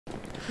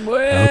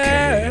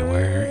Okay,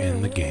 we're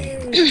in the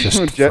game. Just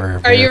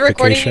for Are you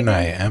verification, recording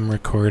I am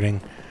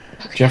recording.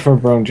 Jeffro,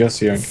 Bro, and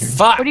Jesse on here.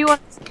 Fuck! What do you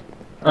want?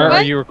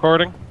 Are you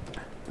recording?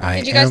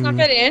 Did you guys not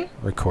get in?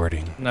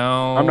 Recording.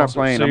 No. I'm not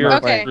playing. So I'm you're,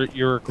 not okay. playing.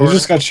 You're They recording?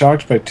 just got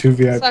shocked by 2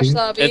 VIP. Slash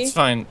lobby. It's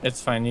fine.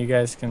 It's fine. You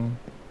guys can...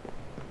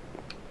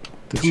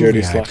 The Two charity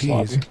VIPs. slash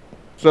lobby.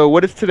 So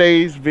what is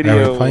today's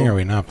video? Are we playing or are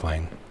we not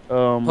playing?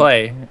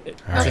 Play.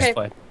 Alright. Just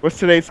play. What's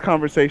today's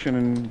conversation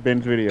in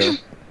Ben's video?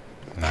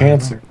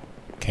 Cancer.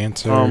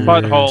 Cancer.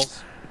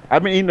 Buttholes.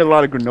 I've been eating a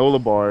lot of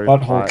granola bars.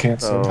 Butthole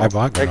cancer. I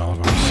bought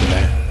granola bars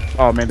today.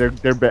 Oh man, they're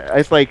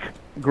it's like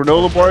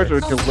granola bars are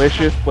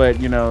delicious, but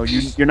you know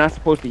you're not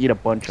supposed to eat a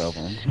bunch of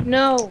them.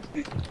 No.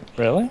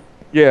 Really?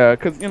 Yeah,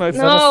 because you know it's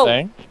Is that No. a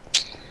thing?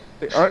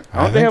 aren't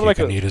I they think have you like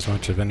can a eat as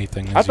much of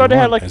anything as I thought you they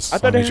had want, like as I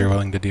thought long they as you're had,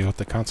 willing to deal with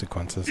the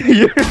consequences.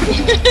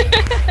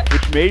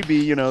 which may be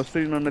you know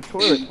sitting on the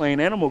toilet playing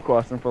Animal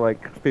Crossing for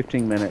like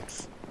 15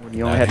 minutes when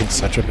you only That had ain't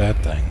such a bad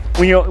thing.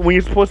 when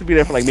you're supposed to be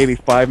there for like maybe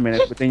 5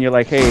 minutes, but then you're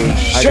like, hey,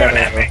 I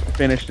gotta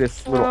finish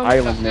this little Oh,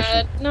 island God.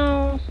 mission.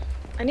 No.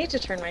 I need to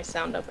turn my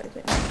sound up, I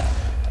think.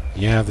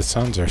 Yeah, the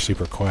sounds are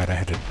super quiet. I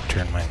had to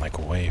turn mine like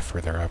way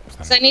further up.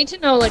 So I need to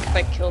know like if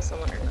I kill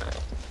someone or not.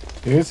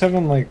 You guys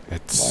having like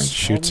It lag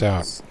shoots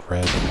out problems?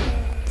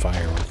 red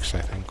fireworks,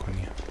 I think, when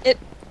you...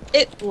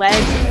 It lags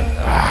a bit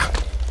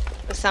though.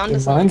 The sound Yeah,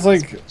 is mine's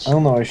like, I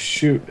don't know, I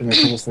shoot and a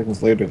couple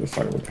seconds later the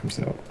firework comes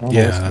out. I don't know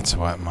Yeah, what's that's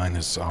what mine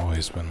has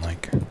always been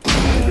like.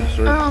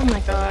 Oh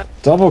my god.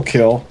 double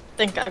kill. I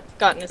think I've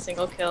gotten a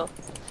single kill.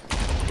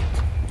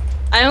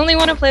 I only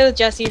want to play with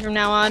Jesse from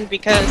now on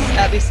because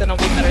at least then I'll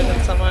be better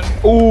than someone.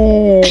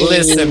 Ooh!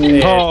 Listen,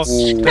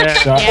 bitch.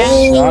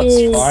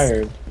 Shots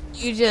fired.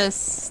 You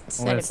just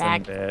set it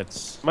back.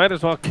 Bitch. Might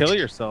as well kill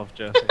yourself,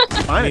 Jesse.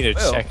 Might You need as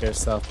to well. check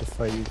yourself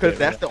before you Because do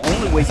that's it. the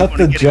only way I thought you're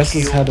the gonna get a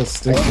Jesses kill. had to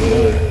stick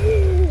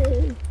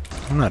together.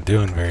 I'm not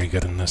doing very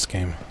good in this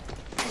game.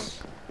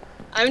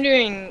 I'm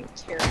doing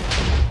terrible.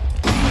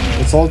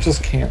 It's all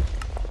just camp.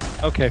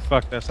 Okay,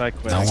 fuck this. I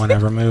quit. No one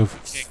ever move.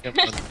 Can't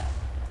get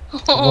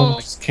Oh,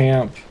 Just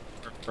camp.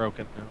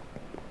 broken now.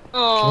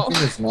 oh.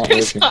 Camping is not I'm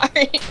working.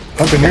 sorry.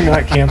 Pumpkin, you're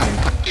not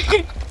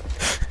camping.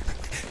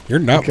 You're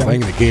not Okay.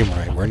 playing the game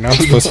right. We're not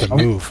supposed to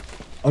move.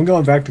 I'm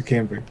going back to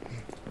camping.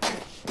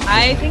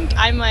 I think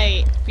I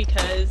might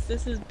because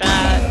this is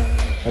bad.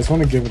 I just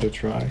want to give it a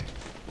try,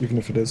 even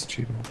if it is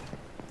cheating.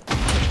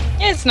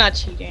 It's not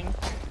cheating.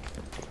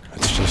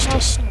 It's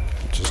just you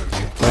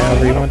play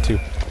however you want to.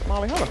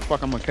 Molly, how the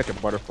fuck I'm gonna catch a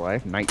butterfly?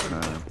 It's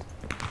nighttime.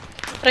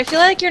 But I feel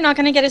like you're not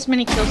gonna get as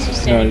many kills to No,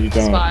 stay in you the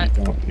don't. spot.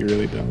 You don't. You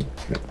really don't.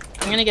 Yeah.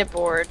 I'm gonna get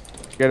bored.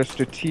 You got a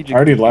strategic. I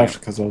already left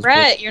because I was.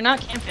 Brett, you're not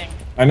camping.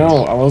 I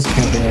know. I was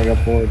camping. I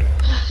got bored.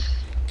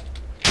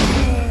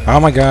 Oh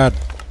my god!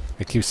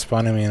 It keeps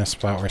spawning me in a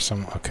spot where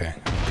some... Okay,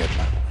 I'm good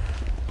now.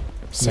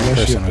 Same Maybe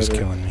I should person was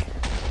better. killing me.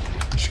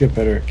 I should get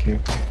better at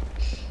camping.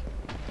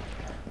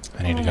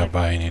 I need to go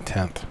buy a new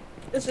tent.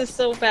 This is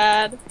so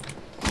bad.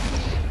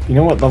 You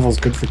know what level's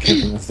good for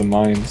camping is the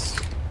mines.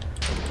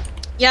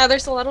 Yeah,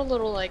 there's a lot of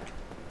little like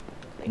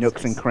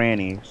Nooks and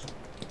crannies.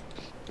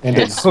 And And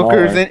it's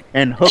hookers smaller.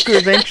 and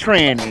hookers and Like,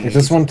 trannies.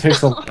 this one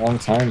takes a long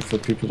time for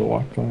people to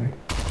walk by.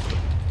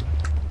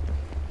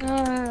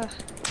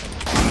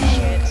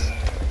 Shit.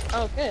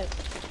 Oh, good.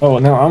 Oh,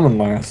 now I'm in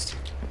last.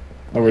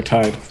 Oh, we're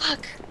tied.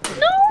 Fuck.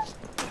 No.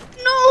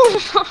 No.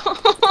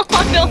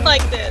 I don't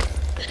like this.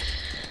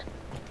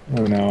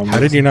 Oh, no. I'm How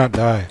did you not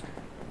die?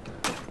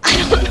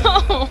 I don't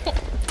know.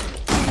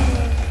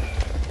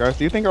 Guys,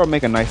 do you think I'll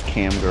make a nice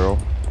cam girl?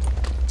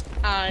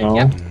 No.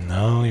 Yep.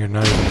 No, you're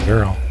not even a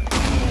girl.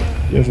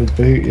 You have a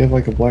big, you have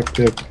like a black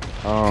dick.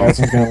 Oh, Guys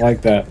aren't gonna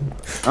like that.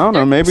 I don't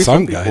know. Maybe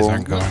Some people. guys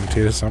aren't going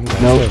to, some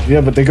guys No, will. yeah,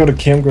 but they go to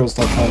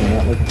camgirls.com. They're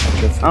not looking for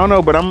Jeff. I don't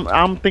know, but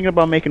I'm thinking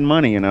about making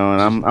money, you know,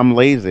 and I'm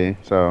lazy,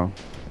 so.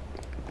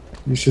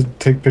 You should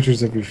take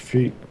pictures of your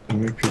feet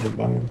and make people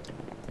buy them.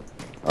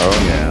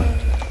 Oh yeah.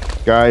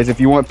 Guys, if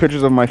you want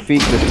pictures of my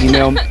feet, just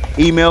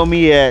email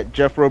me at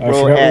I forgot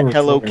jeffrobro we at were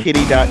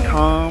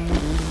hellokitty.com.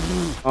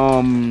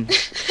 I'm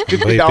 $50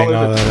 bleeping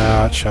all a, that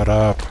out, shut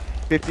up.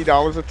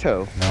 $50 a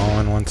toe. No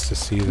one wants to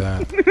see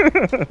that.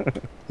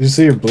 Did you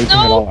see you're bleeping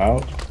it all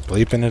out?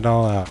 Bleeping it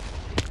all out.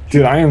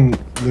 Dude, I am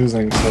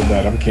losing so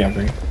bad. I'm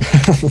camping.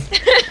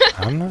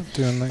 I'm not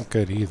doing that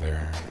good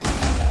either.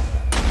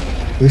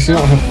 At least you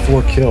don't have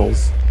 4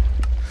 kills.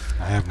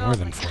 I have more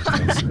than 4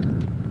 kills.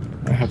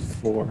 I have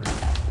 4.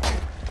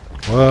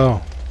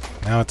 Whoa.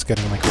 Now it's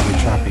getting like really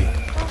choppy.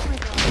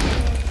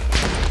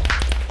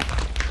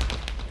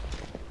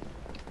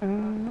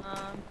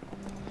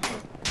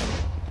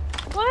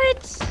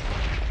 What?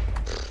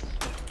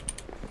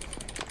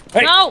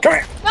 Hey, No. come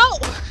here! No.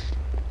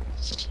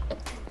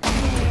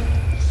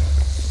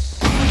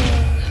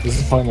 This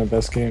is probably my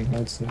best game,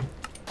 I'd say.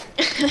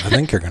 I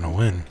think you're gonna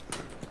win.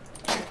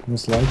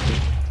 Most likely.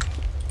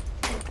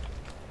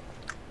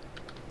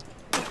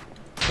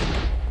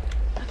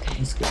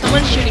 Let's go.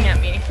 Someone's shooting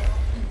at me.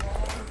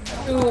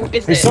 Who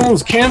is Hey, it?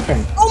 someone's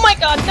camping! Oh my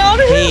god, no, no,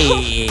 no.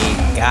 Hey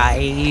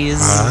guys,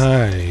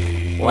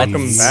 Hi.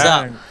 Welcome What's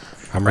back. up?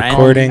 I'm Ryan?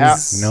 recording. No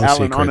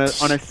Alan,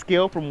 secrets. on a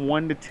scale from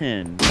 1 to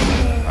 10,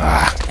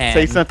 And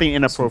say something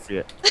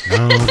inappropriate.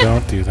 No,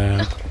 don't do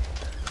that.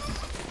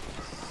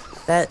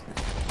 that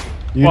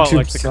YouTube What,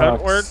 like the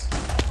sucks. cunt word?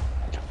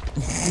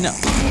 no.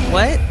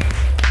 What?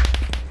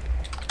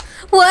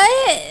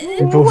 What?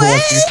 People who watch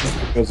What?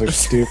 YouTube videos are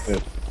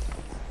stupid.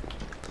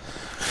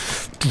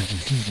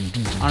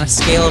 On a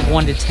scale of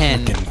 1 to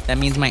 10, Fucking- that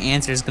means my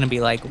answer is gonna be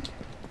like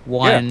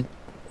 1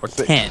 or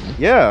 10.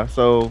 Yeah,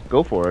 so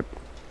go for it.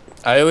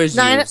 I always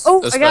Nine- use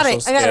oh, a I got special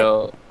it, I got it.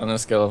 scale on a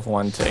scale of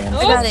 1 to answer.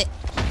 I got it.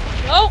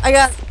 Oh, I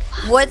got.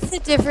 What's the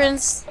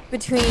difference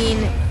between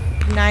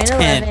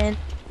 9/11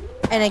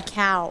 and a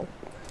cow?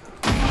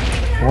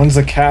 One's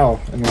a cow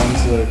and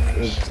one's a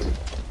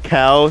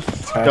Cows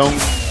don't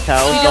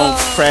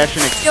crash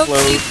and Don't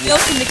explode. keep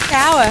milking the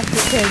cow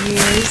after 10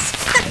 years.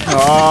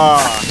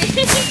 Ah,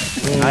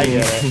 I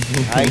get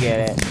it. I get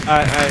it.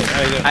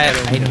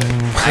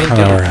 I don't.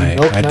 Alright,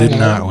 Nope, I no, did no.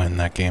 not win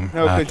that game.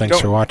 No, 'cause you Thanks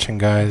for don't- watching,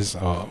 guys.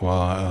 We'll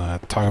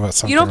talk about You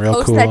something don't real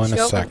post cool that in a joke,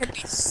 I'm sec. gonna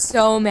be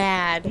so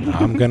mad.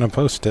 I'm gonna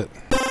post it.